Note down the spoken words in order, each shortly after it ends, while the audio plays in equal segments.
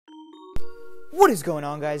What is going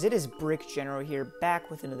on, guys? It is Brickgeneral here, back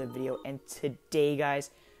with another video, and today, guys,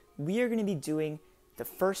 we are going to be doing the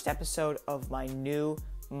first episode of my new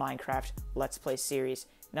Minecraft Let's Play series.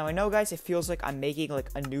 Now, I know, guys, it feels like I'm making,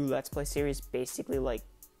 like, a new Let's Play series basically, like,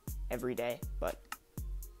 every day, but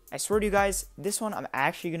I swear to you guys, this one I'm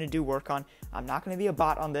actually going to do work on. I'm not going to be a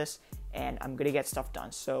bot on this, and I'm going to get stuff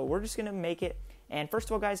done, so we're just going to make it. And first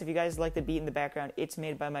of all, guys, if you guys like the beat in the background, it's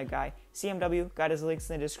made by my guy, CMW. Got his links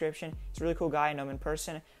in the description. He's a really cool guy. I know him in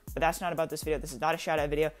person. But that's not about this video. This is not a shout-out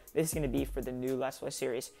video. This is going to be for the new Let's Play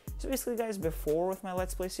series. So basically, guys, before with my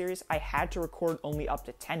Let's Play series, I had to record only up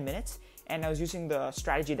to 10 minutes. And I was using the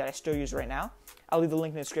strategy that I still use right now. I'll leave the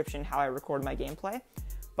link in the description how I record my gameplay.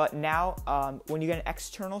 But now, when you get an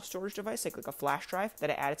external storage device, like a flash drive that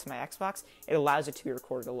I added to my Xbox, it allows it to be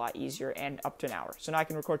recorded a lot easier and up to an hour. So now I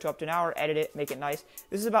can record to up to an hour, edit it, make it nice.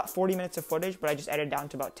 This is about 40 minutes of footage, but I just edited down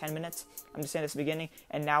to about 10 minutes. I'm just saying this at the beginning,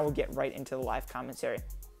 and now we'll get right into the live commentary.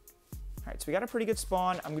 Alright, so we got a pretty good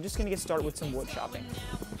spawn. I'm just going to get started with some wood chopping.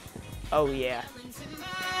 Oh, yeah.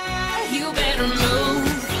 You better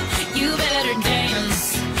move, you better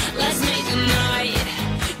dance, let's make a night.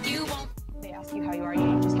 They ask you how you are,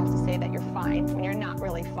 you just have to say that you're fine when you're not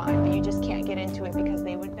really fine, but you just can't get into it because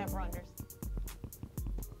they would never understand.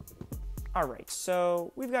 Alright,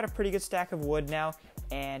 so we've got a pretty good stack of wood now,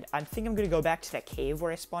 and I think I'm going to go back to that cave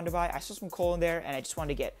where I spawned by. I saw some coal in there, and I just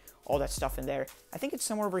wanted to get all that stuff in there. I think it's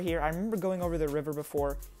somewhere over here. I remember going over the river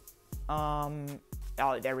before. Oh,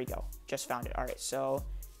 there we go. Just found it. Alright, so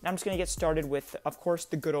now I'm just going to get started with, of course,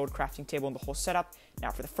 the good old crafting table and the whole setup. Now,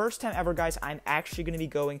 for the first time ever, guys, I'm actually going to be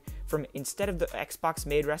going from, instead of the Xbox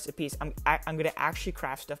made recipes, I'm going to actually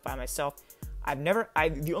craft stuff by myself.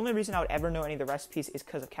 The only reason I would ever know any of the recipes is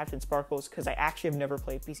because of Captain Sparkles, because I actually have never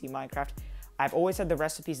played PC Minecraft. I've always had the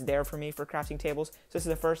recipes there for me for crafting tables, so this is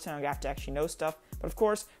the first time I'm going to have to actually know stuff. But of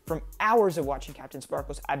course, from hours of watching Captain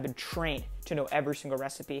Sparkles, I've been trained to know every single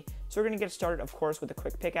recipe. So we're going to get started, of course, with a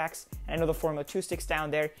quick pickaxe. And I know the formula: 2 sticks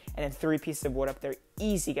down there, and then 3 pieces of wood up there.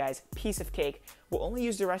 Easy, guys. Piece of cake. We'll only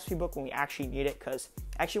use the recipe book when we actually need it, because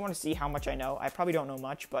I actually want to see how much I know. I probably don't know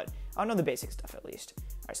much, but I'll know the basic stuff at least.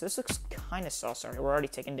 Alright, so this looks kind of sus. Sorry, we're already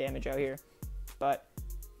taking damage out here. But,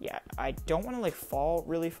 yeah, I don't want to, like, fall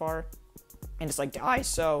really far and just like die,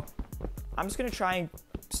 so I'm just gonna try and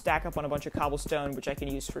stack up on a bunch of cobblestone, which I can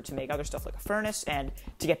use to make other stuff like a furnace and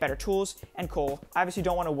to get better tools, and coal. I obviously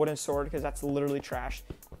don't want a wooden sword because that's literally trash.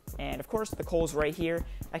 And of course, the coal's right here.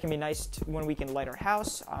 That can be nice when we can light our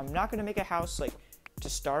house. I'm not gonna make a house like to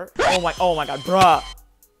start. Oh my god, bruh!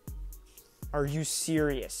 Are you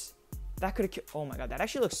serious? That could have killed. Oh my god, that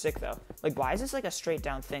actually looks sick though. Like, why is this like a straight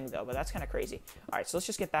down thing though? But that's kind of crazy. All right, so let's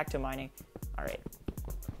just get back to mining. All right.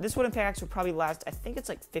 This wooden pickaxe will probably last, I think it's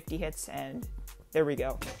like 50 hits, and there we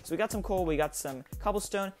go. So we got some coal, we got some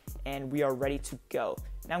cobblestone, and we are ready to go.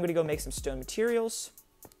 Now I'm going to go make some stone materials.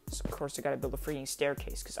 So of course I got to build a freaking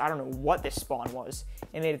staircase, because I don't know what this spawn was.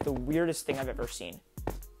 It made it the weirdest thing I've ever seen.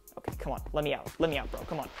 Okay, come on, let me out, bro,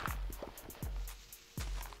 come on.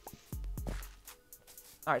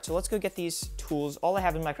 Alright, so let's go get these tools. All I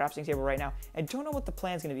have in my crafting table right now. I don't know what the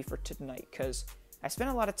plan's going to be for tonight, because I spent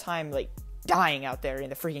a lot of time, like, dying out there in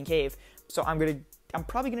the freaking cave. So I'm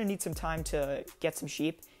probably gonna need some time to get some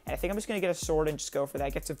sheep, and I think I'm just gonna get a sword and just go for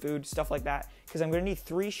that, get some food, stuff like that, because I'm gonna need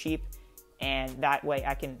 3 sheep, and that way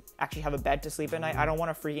I can actually have a bed to sleep at night. I don't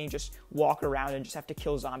want to freaking just walk around and just have to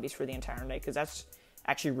kill zombies for the entire night, because that's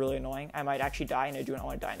actually really annoying. I might actually die, and I do not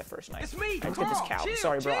want to die in the first night. It's me. Let's get this cow.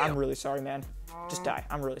 Sorry, bro. I'm really sorry, man. Just die.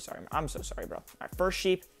 I'm really sorry. I'm so sorry, bro. All right, first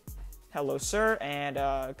sheep. Hello, sir, and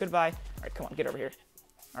goodbye. All right, come on, get over here.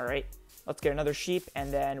 All right. Let's get another sheep,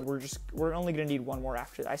 and then we're only gonna need 1 more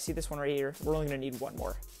after that. I see this one right here. We're only gonna need 1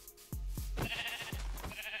 more.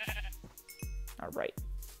 All right.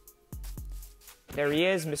 There he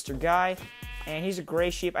is, Mr. Guy, and he's a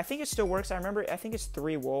gray sheep. I think it still works. I think it's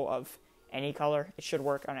 3 wool of any color. It should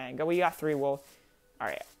work. All right, we got 3 wool. All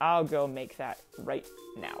right, I'll go make that right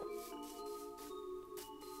now.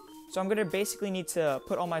 So I'm gonna basically need to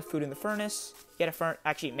put all my food in the furnace,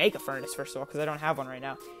 actually make a furnace first of all, because I don't have one right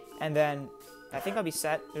now. And then I think I'll be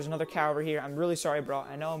set. There's another cow over here. I'm really sorry, bro.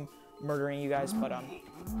 I know I'm murdering you guys, but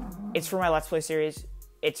it's for my Let's Play series.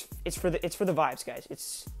 It's for the vibes, guys.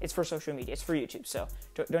 It's for social media. It's for YouTube. So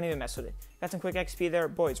don't even mess with it. Got some quick XP there,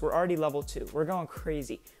 boys. We're already level 2. We're going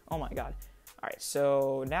crazy. Oh my god. All right.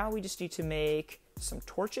 So now we just need to make some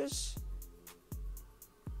torches.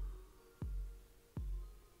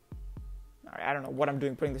 All right. I don't know what I'm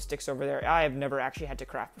doing putting the sticks over there. I have never actually had to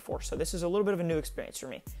craft before, so this is a little bit of a new experience for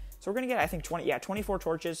me. So we're going to get, I think, 24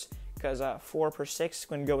 torches, because 4 per 6,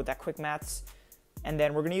 going to go with that quick maths. And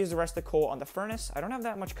then we're going to use the rest of the coal on the furnace. I don't have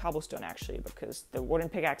that much cobblestone, actually, because the wooden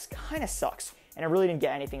pickaxe kind of sucks. And I really didn't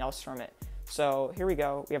get anything else from it. So here we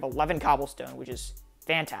go. We have 11 cobblestone, which is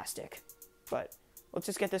fantastic. But let's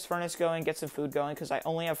just get this furnace going, get some food going, because I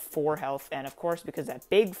only have 4 health. And, of course, because that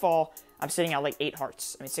big fall, I'm sitting at like 6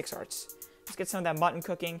 hearts. Let's get some of that mutton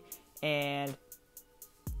cooking. And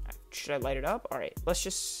should I light it up? All right, let's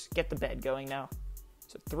just get the bed going now.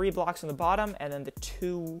 So 3 blocks on the bottom, and then the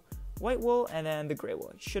 2 white wool, and then the gray wool.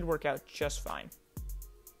 It should work out just fine.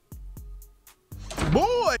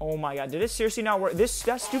 Boy! Oh my god, did this seriously not work? That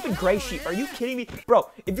stupid gray sheep, are you kidding me? Bro,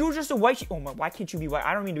 if you were just a white sheep, oh my, why can't you be white?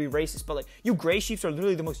 I don't mean to be racist, but like, you gray sheeps are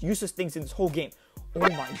literally the most useless things in this whole game. Oh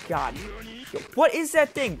my god. Yo, what is that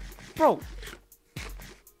thing? Bro.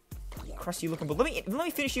 Crusty looking, but let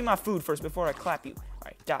me finish eating my food first before I clap you.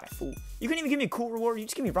 Alright, die, fool. You couldn't even give me a cool reward, you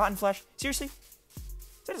just give me rotten flesh? Seriously?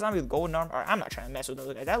 Is that a zombie with golden armor? Alright, I'm not trying to mess with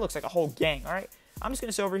those. That looks like a whole gang, alright? I'm just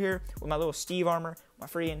gonna sit over here with my little Steve armor, my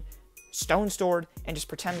freaking stone sword, and just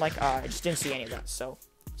pretend like I just didn't see any of that. So,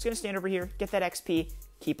 I'm just gonna stand over here, get that XP,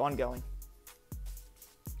 keep on going.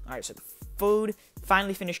 Alright, so the food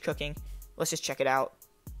finally finished cooking. Let's just check it out.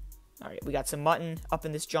 Alright, we got some mutton up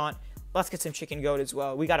in this jaunt. Let's get some chicken goat as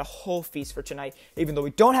well. We got a whole feast for tonight, even though we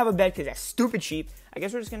don't have a bed because that stupid sheep. I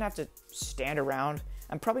guess we're just gonna have to stand around.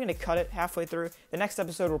 I'm probably going to cut it halfway through. The next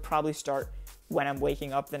episode will probably start when I'm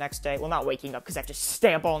waking up the next day. Well, not waking up because I have to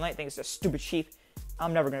stay up all night thinking it's a stupid sheep.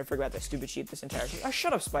 I'm never going to forget that stupid sheep this entire time.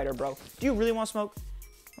 Shut up, spider, bro. Do you really want to smoke?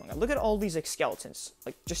 Oh my god, look at all these like skeletons.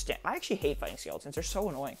 Like, just stand. I actually hate fighting skeletons. They're so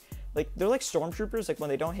annoying. Like, they're like stormtroopers, like when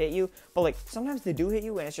they don't hit you. But like, sometimes they do hit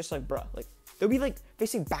you and it's just like, bruh. Like, they'll be like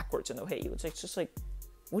facing backwards and they'll hit you. It's like, just like,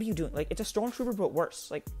 what are you doing? Like, it's a stormtrooper but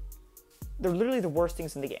worse. Like, they're literally the worst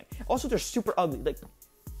things in the game. Also, they're super ugly. Like,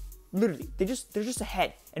 literally, they're just a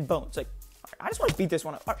head and bones. Like, I just want to beat this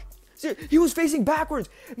one up. Right, see, he was facing backwards.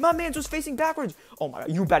 My man's was facing backwards. Oh my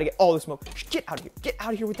god, you better get all the smoke. Get out of here. Get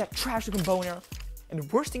out of here with that trash-looking bow and arrow. And the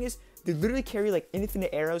worst thing is, they literally carry like infinite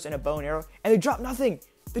arrows and a bow and arrow, and they drop nothing.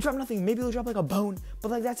 They drop nothing. Maybe they'll drop like a bone, but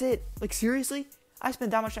like that's it. Like seriously, I spent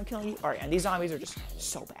that much time killing you. All right, and these zombies are just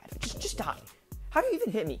so bad. Just die. How do you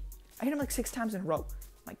even hit me? I hit him like 6 times in a row.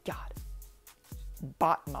 My god.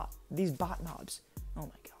 Bot mob. These bot mobs. Oh my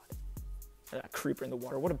god. A creeper in the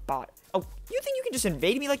water. What a bot. Oh, you think you can just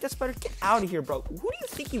invade me like that, spider? Get out of here, bro. Who do you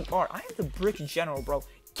think you are? I am the Brickgeneral, bro.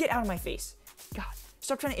 Get out of my face. God.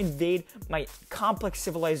 Stop trying to invade my complex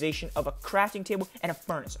civilization of a crafting table and a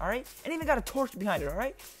furnace, alright? And even got a torch behind it,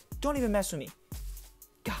 alright? Don't even mess with me.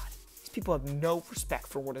 God. These people have no respect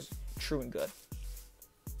for what is true and good.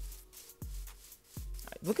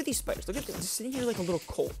 Look at these spiders. Look at them just sitting here like a little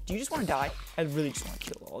colt. Do you just want to die? I really just want to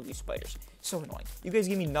kill all of these spiders. So annoying. You guys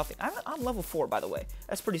give me nothing. I'm level 4, by the way.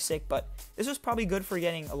 That's pretty sick, but this was probably good for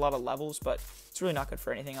getting a lot of levels, but it's really not good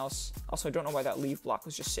for anything else. Also, I don't know why that leaf block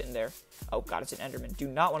was just sitting there. Oh god, it's an enderman. Do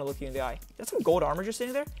not want to look you in the eye. That's some gold armor just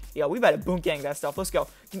sitting there? Yeah, we better boom gang that stuff. Let's go.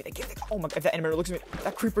 Give me that. Oh my god, if that enderman looks at me,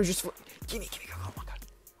 that creeper just... Give me. Oh my god.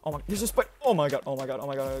 Oh my, there's a spider. Oh my god.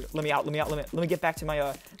 Let me out. Let me get back to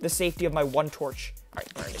my, the safety of my 1 torch.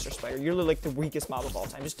 Alright, Mr. Spider, you're literally like the weakest mob of all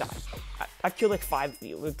time. Just die. I've killed like 5 of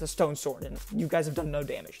you with the stone sword, and you guys have done no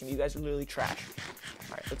damage. And you guys are literally trash.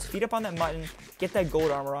 Alright, let's feed up on that mutton, get that gold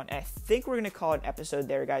armor on, and I think we're going to call it an episode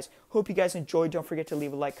there, guys. Hope you guys enjoyed. Don't forget to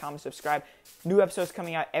leave a like, comment, subscribe. New episodes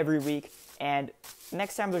coming out every week, and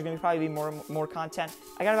next time there's going to probably be more content.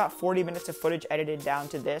 I got about 40 minutes of footage edited down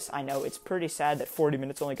to this. I know it's pretty sad that 40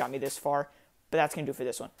 minutes only got me this far. But that's going to do it for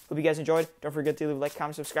this one. Hope you guys enjoyed. Don't forget to leave a like,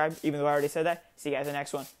 comment, subscribe. Even though I already said that. See you guys in the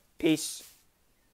next one. Peace.